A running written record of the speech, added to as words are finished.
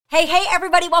Hey,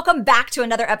 everybody, welcome back to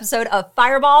another episode of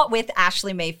Fireball with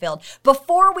Ashley Mayfield.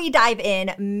 Before we dive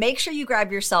in, make sure you grab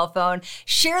your cell phone,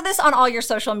 share this on all your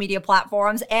social media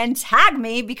platforms, and tag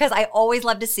me because I always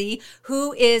love to see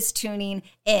who is tuning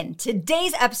in.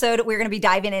 Today's episode, we're going to be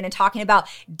diving in and talking about,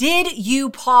 did you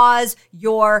pause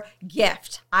your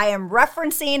gift? I am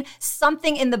referencing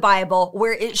something in the Bible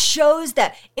where it shows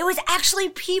that it was actually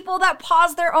people that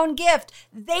paused their own gift.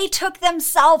 They took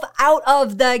themselves out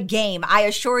of the game. I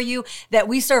assure you that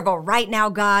we serve a right now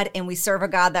God, and we serve a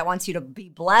God that wants you to be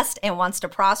blessed and wants to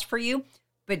prosper you,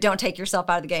 but don't take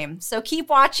yourself out of the game. So keep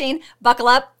watching, buckle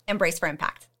up, and brace for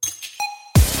impact.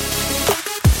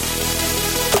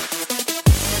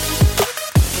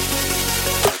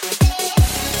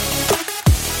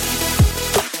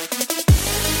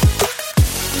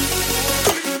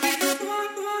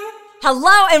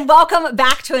 Hello and welcome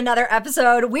back to another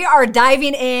episode. We are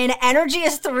diving in. Energy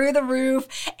is through the roof,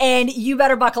 and you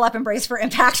better buckle up and brace for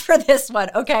impact for this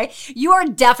one, okay? You are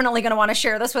definitely going to want to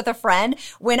share this with a friend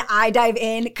when I dive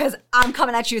in because I'm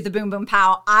coming at you with the boom, boom,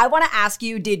 pow. I want to ask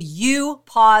you, did you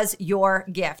pause your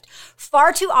gift?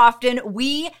 Far too often,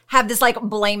 we have this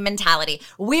blame mentality.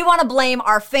 We want to blame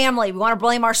our family. We want to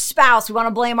blame our spouse. We want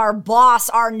to blame our boss,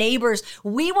 our neighbors.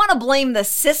 We want to blame the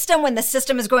system when the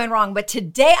system is going wrong. But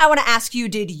today, I want to ask you,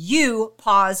 did you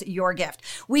pause your gift?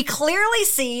 We clearly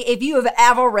see if you have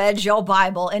ever read your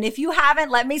Bible, and if you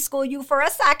haven't, let me school you for a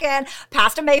second.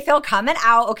 Pastor Mayfield coming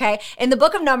out, okay? In the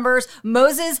book of Numbers,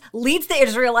 Moses leads the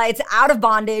Israelites out of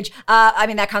bondage.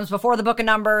 That comes before the book of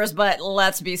Numbers, but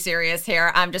let's be serious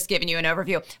here. I'm just giving you an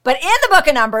overview. But in the book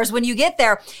of Numbers, when you get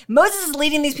there, Moses is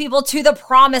leading these people to the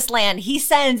promised land. He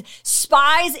sends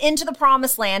spies into the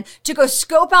promised land to go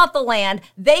scope out the land.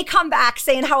 They come back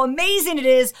saying how amazing it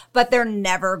is, but they're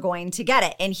never going to get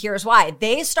it. And here's why.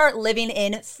 They start living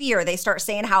in fear. They start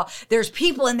saying how there's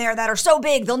people in there that are so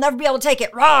big, they'll never be able to take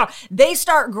it. Rah! They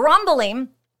start grumbling.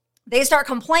 They start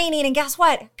complaining, and guess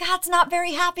what? God's not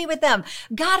very happy with them.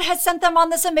 God has sent them on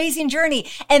this amazing journey,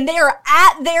 and they are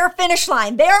at their finish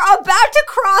line. They're about to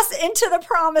cross into the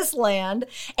promised land,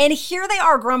 and here they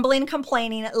are grumbling,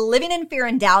 complaining, living in fear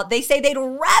and doubt. They say they'd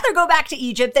rather go back to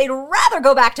Egypt. They'd rather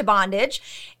go back to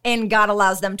bondage, and God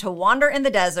allows them to wander in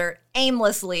the desert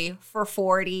aimlessly for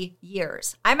 40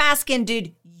 years. I'm asking,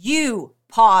 did you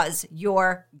pause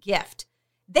your gift?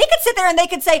 They could sit there and they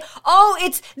could say, oh,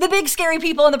 it's the big scary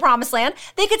people in the promised land.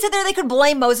 They could sit there, they could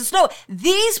blame Moses. No,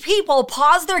 these people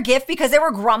paused their gift because they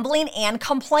were grumbling and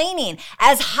complaining.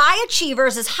 As high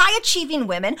achievers, as high achieving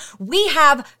women, we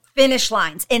have finish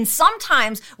lines. And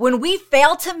sometimes when we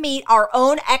fail to meet our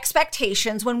own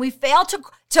expectations, when we fail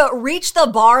to reach the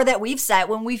bar that we've set,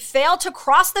 when we fail to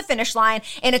cross the finish line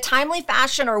in a timely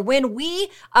fashion, or when we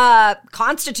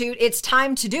constitute it's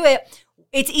time to do it,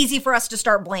 it's easy for us to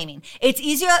start blaming. It's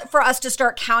easier for us to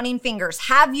start counting fingers.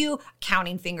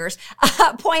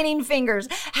 Pointing fingers.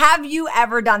 Have you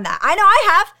ever done that? I know I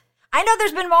have. I know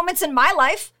there's been moments in my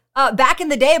life back in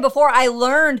the day before I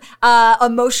learned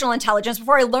emotional intelligence,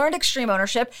 before I learned extreme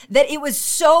ownership, that it was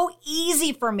so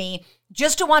easy for me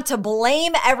just to want to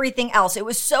blame everything else. It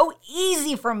was so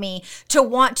easy for me to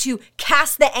want to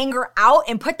cast the anger out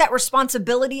and put that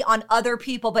responsibility on other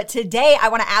people. But today I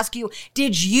want to ask you,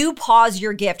 did you pause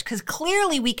your gift? Because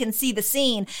clearly we can see the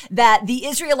scene that the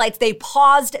Israelites, they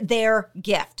paused their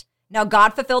gift. Now, God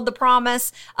fulfilled the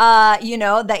promise,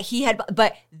 that he had,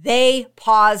 but they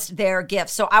paused their gift.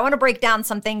 So I want to break down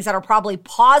some things that are probably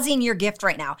pausing your gift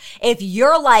right now. If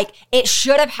you're like, it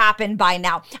should have happened by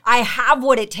now. I have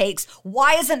what it takes.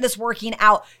 Why isn't this working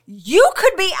out? You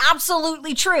could be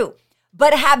absolutely true,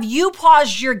 but have you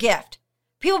paused your gift?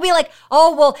 People be like,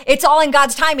 oh, well, it's all in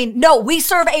God's timing. No, we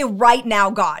serve a right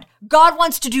now God. God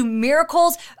wants to do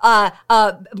miracles, pour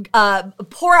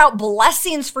out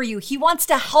blessings for you. He wants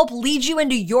to help lead you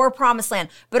into your promised land.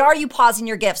 But are you pausing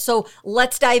your gift? So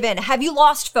let's dive in. Have you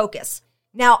lost focus?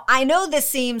 Now, I know this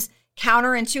seems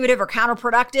counterintuitive or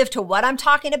counterproductive to what I'm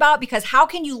talking about, because how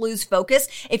can you lose focus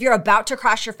if you're about to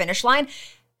cross your finish line?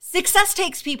 Success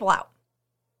takes people out.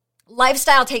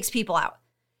 Lifestyle takes people out.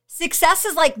 Success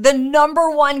is like the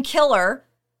number one killer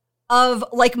of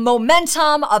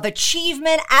momentum, of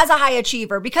achievement as a high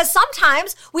achiever, because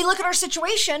sometimes we look at our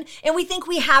situation and we think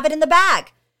we have it in the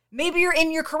bag. Maybe you're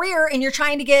in your career and you're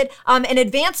trying to get an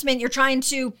advancement. You're trying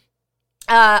to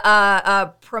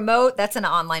promote. That's an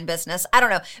online business. I don't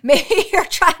know. Maybe you're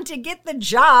trying to get the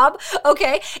job.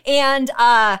 Okay. And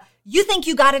you think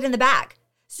you got it in the bag.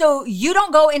 So you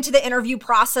don't go into the interview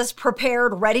process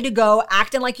prepared, ready to go,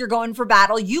 acting like you're going for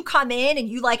battle. You come in and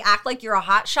you act like you're a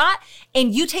hot shot,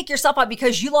 and you take yourself out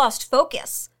because you lost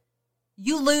focus.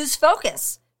 You lose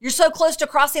focus You're so close to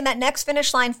crossing that next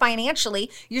finish line financially.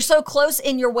 You're so close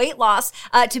in your weight loss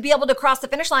to be able to cross the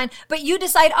finish line, but you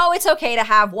decide, oh, it's okay to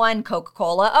have one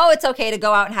Coca-Cola. Oh, it's okay to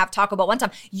go out and have Taco Bell one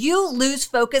time. You lose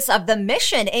focus of the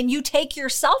mission and you take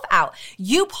yourself out.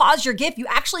 You pause your gift. You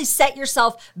actually set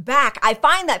yourself back. I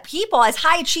find that people, as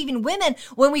high achieving women,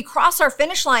 when we cross our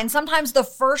finish line, sometimes the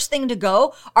first thing to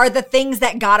go are the things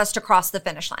that got us to cross the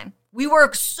finish line. We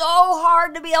work so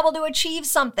hard to be able to achieve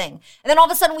something. And then all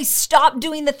of a sudden we stop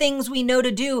doing the things we know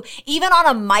to do, even on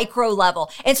a micro level.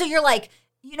 And so you're like,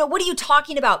 what are you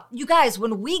talking about? You guys,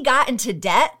 when we got into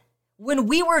debt, when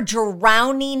we were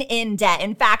drowning in debt,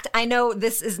 in fact, I know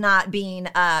this is not being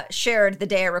shared the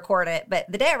day I record it,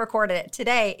 but the day I recorded it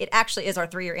today, it actually is our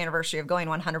 3-year anniversary of going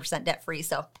 100% debt free.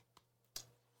 So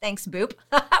thanks, Boop.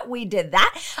 We did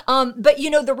that. But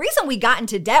the reason we got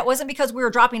into debt wasn't because we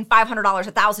were dropping $500,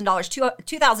 $1,000,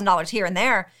 $2,000 here and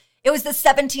there. It was the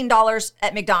 $17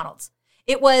 at McDonald's.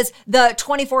 It was the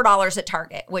 $24 at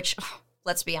Target, which,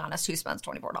 let's be honest, who spends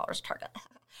 $24 at Target?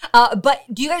 But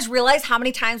do you guys realize how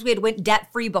many times we had went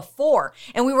debt-free before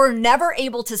and we were never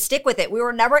able to stick with it? We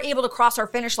were never able to cross our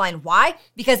finish line. Why?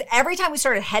 Because every time we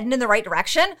started heading in the right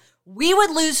direction, we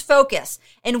would lose focus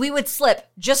and we would slip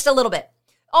just a little bit.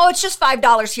 Oh, it's just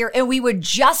 $5 here. And we would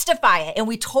justify it. And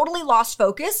we totally lost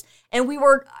focus. And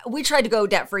we tried to go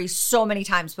debt free so many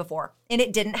times before and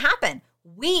it didn't happen.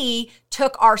 We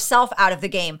took ourselves out of the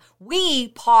game. We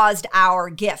paused our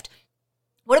gift.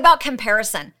 What about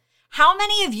comparison? How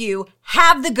many of you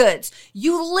have the goods?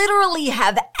 You literally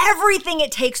have everything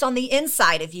it takes on the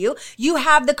inside of you. You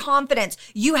have the confidence.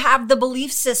 You have the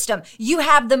belief system. You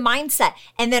have the mindset.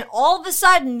 And then all of a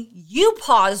sudden you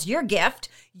pause your gift.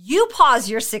 You pause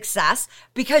your success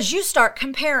because you start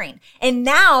comparing. And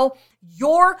now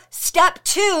your step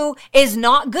 2 is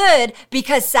not good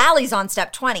because Sally's on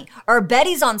step 20 or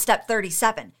Betty's on step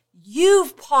 37.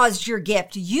 You've paused your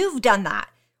gift. You've done that.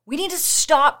 We need to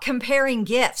stop comparing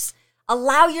gifts.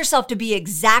 Allow yourself to be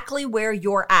exactly where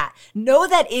you're at. Know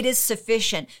that it is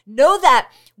sufficient. Know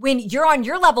that when you're on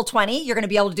your level 20, you're going to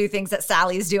be able to do things that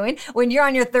Sally is doing. When you're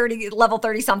on your level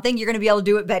 30 something, you're going to be able to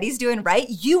do what Betty's doing, right?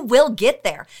 You will get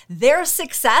there. Their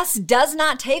success does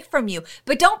not take from you,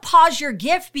 but don't pause your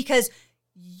gift because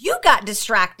you got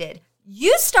distracted.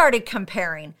 You started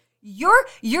comparing. You're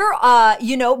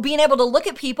being able to look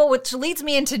at people, which leads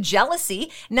me into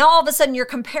jealousy. Now, all of a sudden, your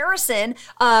comparison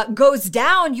goes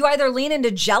down. You either lean into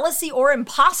jealousy or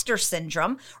imposter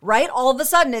syndrome, right? All of a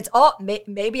sudden, it's,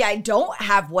 maybe I don't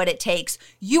have what it takes.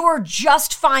 You were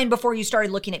just fine before you started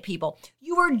looking at people.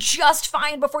 You were just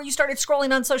fine before you started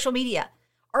scrolling on social media.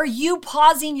 Are you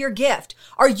pausing your gift?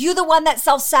 Are you the one that's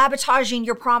self-sabotaging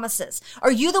your promises?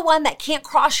 Are you the one that can't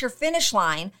cross your finish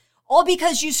line? All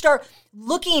because you start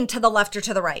looking to the left or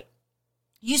to the right.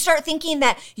 You start thinking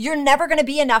that you're never going to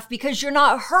be enough because you're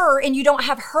not her and you don't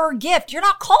have her gift. You're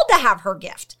not called to have her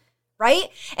gift, right?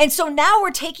 And so now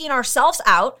we're taking ourselves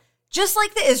out, just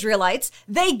like the Israelites.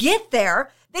 They get there,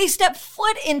 they step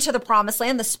foot into the promised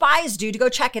land, the spies do, to go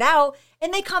check it out,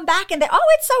 and they come back and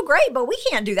it's so great, but we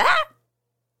can't do that.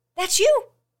 That's you.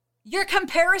 Your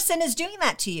comparison is doing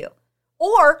that to you.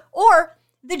 Or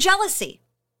the jealousy.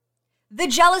 The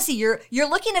jealousy, you're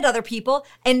looking at other people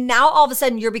and now all of a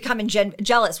sudden you're becoming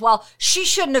jealous. Well, she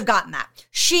shouldn't have gotten that.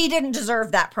 She didn't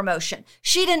deserve that promotion.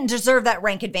 She didn't deserve that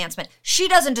rank advancement. She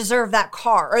doesn't deserve that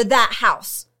car or that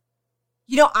house.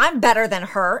 I'm better than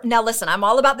her. Now listen, I'm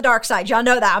all about the dark side. Y'all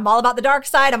know that. I'm all about the dark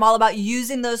side. I'm all about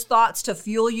using those thoughts to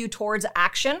fuel you towards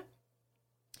action.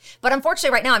 But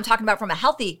unfortunately right now I'm talking about from a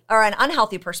healthy or an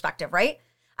unhealthy perspective, right?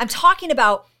 I'm talking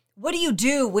about what do you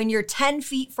do when you're 10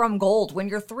 feet from gold, when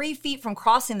you're 3 feet from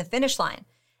crossing the finish line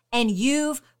and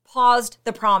you've paused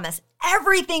the promise,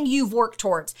 everything you've worked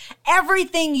towards,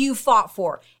 everything you fought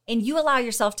for, and you allow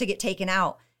yourself to get taken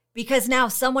out because now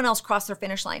someone else crossed their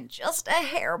finish line just a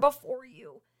hair before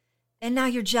you. And now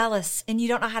you're jealous and you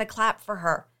don't know how to clap for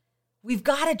her. We've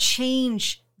got to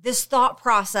change this thought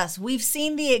process. We've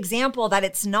seen the example that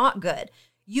it's not good.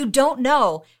 You don't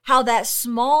know how that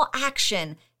small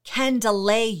action can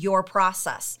delay your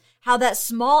process, how that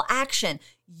small action,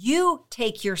 you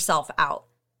take yourself out,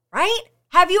 right?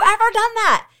 Have you ever done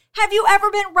that? Have you ever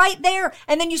been right there?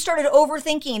 And then you started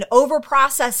overthinking,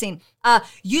 overprocessing.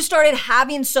 You started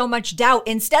having so much doubt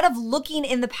instead of looking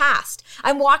in the past.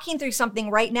 I'm walking through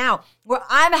something right now where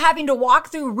I'm having to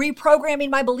walk through reprogramming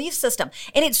my belief system.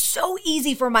 And it's so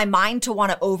easy for my mind to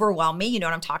want to overwhelm me. You know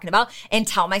what I'm talking about? And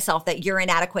tell myself that you're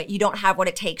inadequate. You don't have what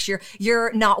it takes.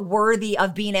 You're not worthy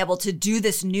of being able to do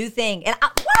this new thing. And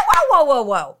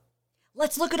whoa.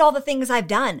 Let's look at all the things I've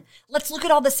done. Let's look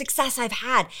at all the success I've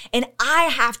had. And I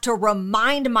have to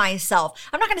remind myself,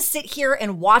 I'm not going to sit here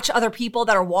and watch other people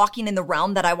that are walking in the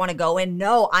realm that I want to go in.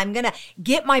 No, I'm going to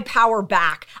get my power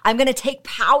back. I'm going to take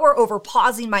power over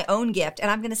pausing my own gift.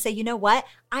 And I'm going to say, you know what?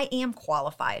 I am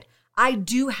qualified. I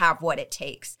do have what it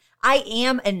takes. I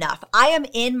am enough. I am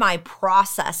in my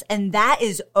process, and that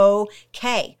is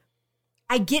okay.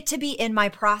 I get to be in my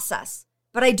process,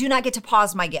 but I do not get to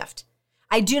pause my gift.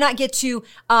 I do not get to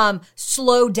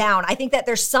slow down. I think that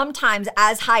there's sometimes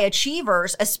as high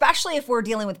achievers, especially if we're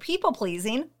dealing with people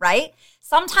pleasing, right?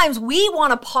 Sometimes we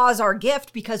want to pause our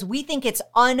gift because we think it's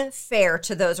unfair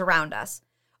to those around us.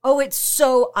 Oh, it's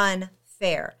so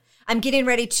unfair. I'm getting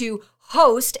ready to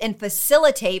host and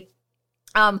facilitate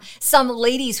some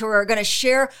ladies who are going to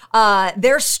share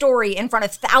their story in front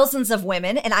of thousands of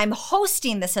women. And I'm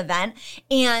hosting this event.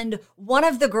 And one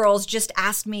of the girls just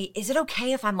asked me, is it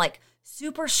okay if I'm like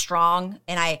super strong?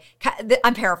 And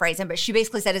I'm paraphrasing, but she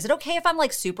basically said, is it okay if I'm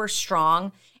like super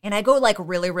strong? And I go like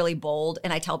really, really bold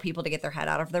and I tell people to get their head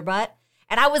out of their butt.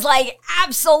 And I was like,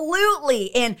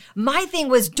 absolutely. And my thing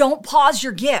was, don't pause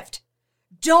your gift.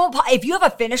 If you have a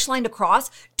finish line to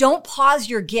cross, don't pause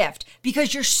your gift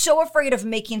because you're so afraid of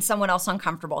making someone else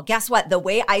uncomfortable. Guess what? The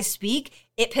way I speak,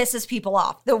 it pisses people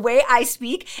off. The way I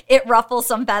speak, it ruffles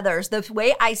some feathers. The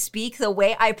way I speak, the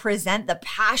way I present, the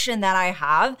passion that I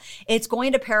have, it's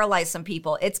going to paralyze some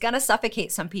people. It's going to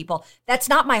suffocate some people. That's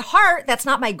not my heart. That's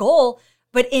not my goal.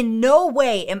 But in no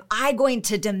way am I going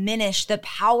to diminish the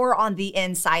power on the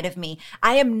inside of me.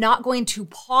 I am not going to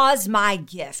pause my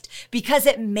gift because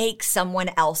it makes someone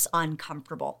else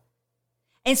uncomfortable.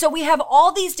 And so we have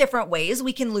all these different ways.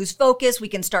 We can lose focus. We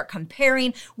can start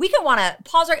comparing. We can want to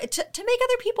pause to make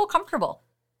other people comfortable,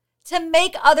 to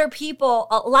make other people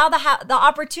allow the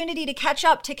opportunity to catch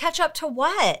up to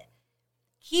what?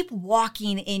 Keep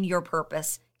walking in your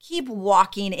purpose. Keep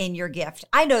walking in your gift.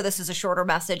 I know this is a shorter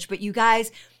message, but you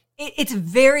guys, it's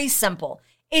very simple.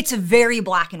 It's very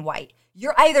black and white.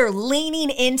 You're either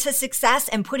leaning into success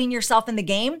and putting yourself in the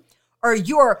game, or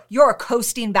you're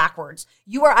coasting backwards.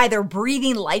 You are either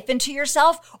breathing life into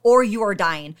yourself or you are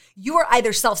dying. You are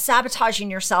either self-sabotaging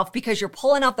yourself because you're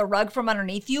pulling out the rug from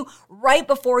underneath you right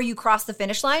before you cross the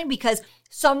finish line because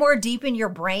somewhere deep in your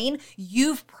brain,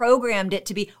 you've programmed it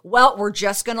to be, well, we're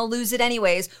just going to lose it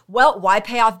anyways. Well, why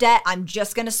pay off debt? I'm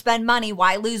just going to spend money.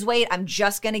 Why lose weight? I'm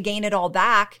just going to gain it all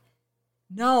back.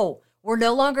 No. We're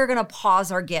no longer going to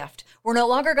pause our gift. We're no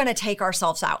longer going to take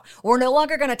ourselves out. We're no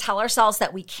longer going to tell ourselves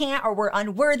that we can't or we're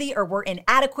unworthy or we're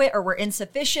inadequate or we're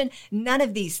insufficient. None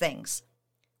of these things.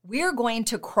 We're going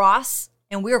to cross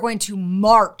and we're going to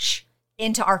march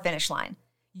into our finish line.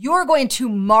 You're going to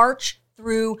march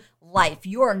through life.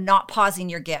 You are not pausing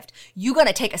your gift. You're going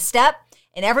to take a step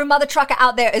and every mother trucker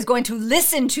out there is going to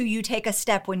listen to you take a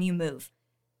step when you move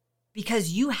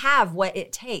because you have what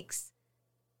it takes.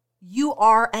 You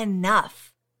are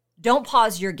enough. Don't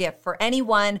pause your gift for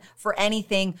anyone, for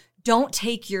anything. Don't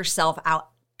take yourself out.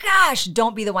 Gosh,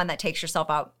 don't be the one that takes yourself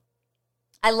out.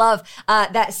 I love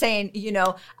that saying,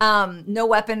 no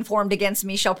weapon formed against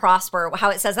me shall prosper, how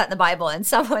it says that in the Bible. And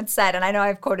someone said, and I know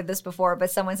I've quoted this before,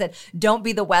 but someone said, don't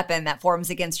be the weapon that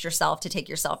forms against yourself to take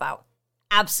yourself out.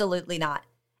 Absolutely not.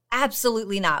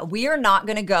 Absolutely not. We are not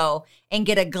going to go and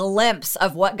get a glimpse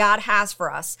of what God has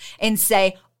for us and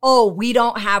say, oh, we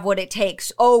don't have what it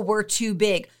takes. Oh, we're too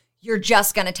big. You're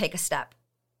just going to take a step.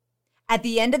 At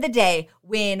the end of the day,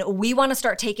 when we want to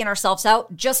start taking ourselves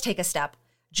out, just take a step.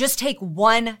 Just take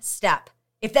one step.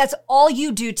 If that's all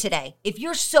you do today, if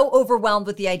you're so overwhelmed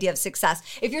with the idea of success,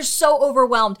 if you're so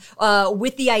overwhelmed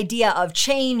with the idea of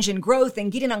change and growth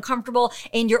and getting uncomfortable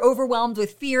and you're overwhelmed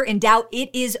with fear and doubt,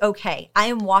 it is okay. I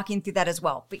am walking through that as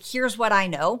well. But here's what I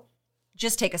know.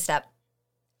 Just take a step.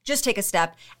 Just take a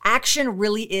step. Action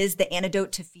really is the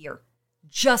antidote to fear.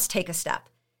 Just take a step.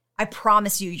 I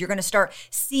promise you, you're going to start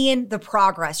seeing the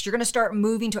progress. You're going to start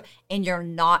moving to, and you're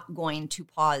not going to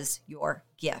pause your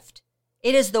gift.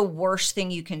 It is the worst thing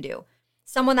you can do.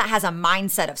 Someone that has a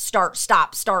mindset of start,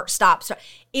 stop, start, stop, start.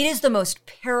 It is the most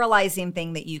paralyzing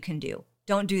thing that you can do.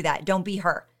 Don't do that. Don't be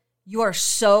her. You are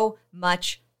so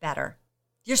much better.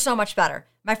 You're so much better.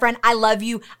 My friend, I love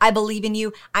you. I believe in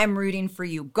you. I'm rooting for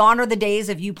you. Gone are the days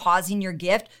of you pausing your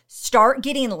gift. Start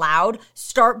getting loud.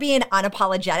 Start being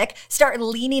unapologetic. Start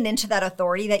leaning into that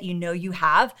authority that you know you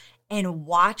have and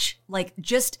watch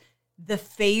just the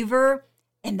favor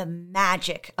and the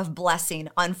magic of blessing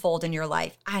unfold in your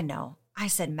life. I know I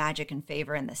said magic and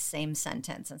favor in the same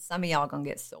sentence, and some of y'all gonna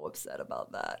get so upset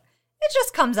about that. It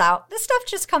just comes out. This stuff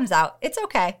just comes out. It's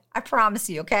okay. I promise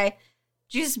you, okay?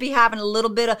 Jesus be having a little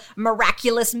bit of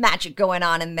miraculous magic going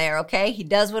on in there, okay? He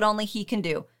does what only he can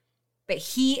do. But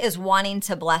he is wanting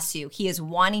to bless you. He is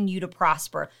wanting you to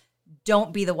prosper.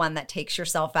 Don't be the one that takes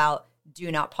yourself out.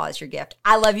 Do not pause your gift.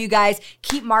 I love you guys.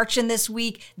 Keep marching this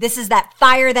week. This is that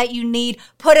fire that you need.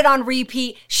 Put it on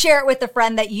repeat. Share it with a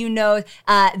friend that you know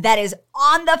that is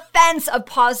on the fence of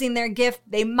pausing their gift.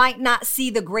 They might not see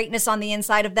the greatness on the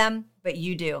inside of them, but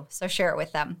you do. So share it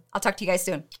with them. I'll talk to you guys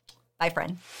soon. Bye,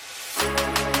 friend.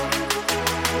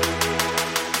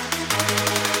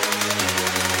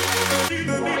 See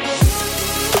the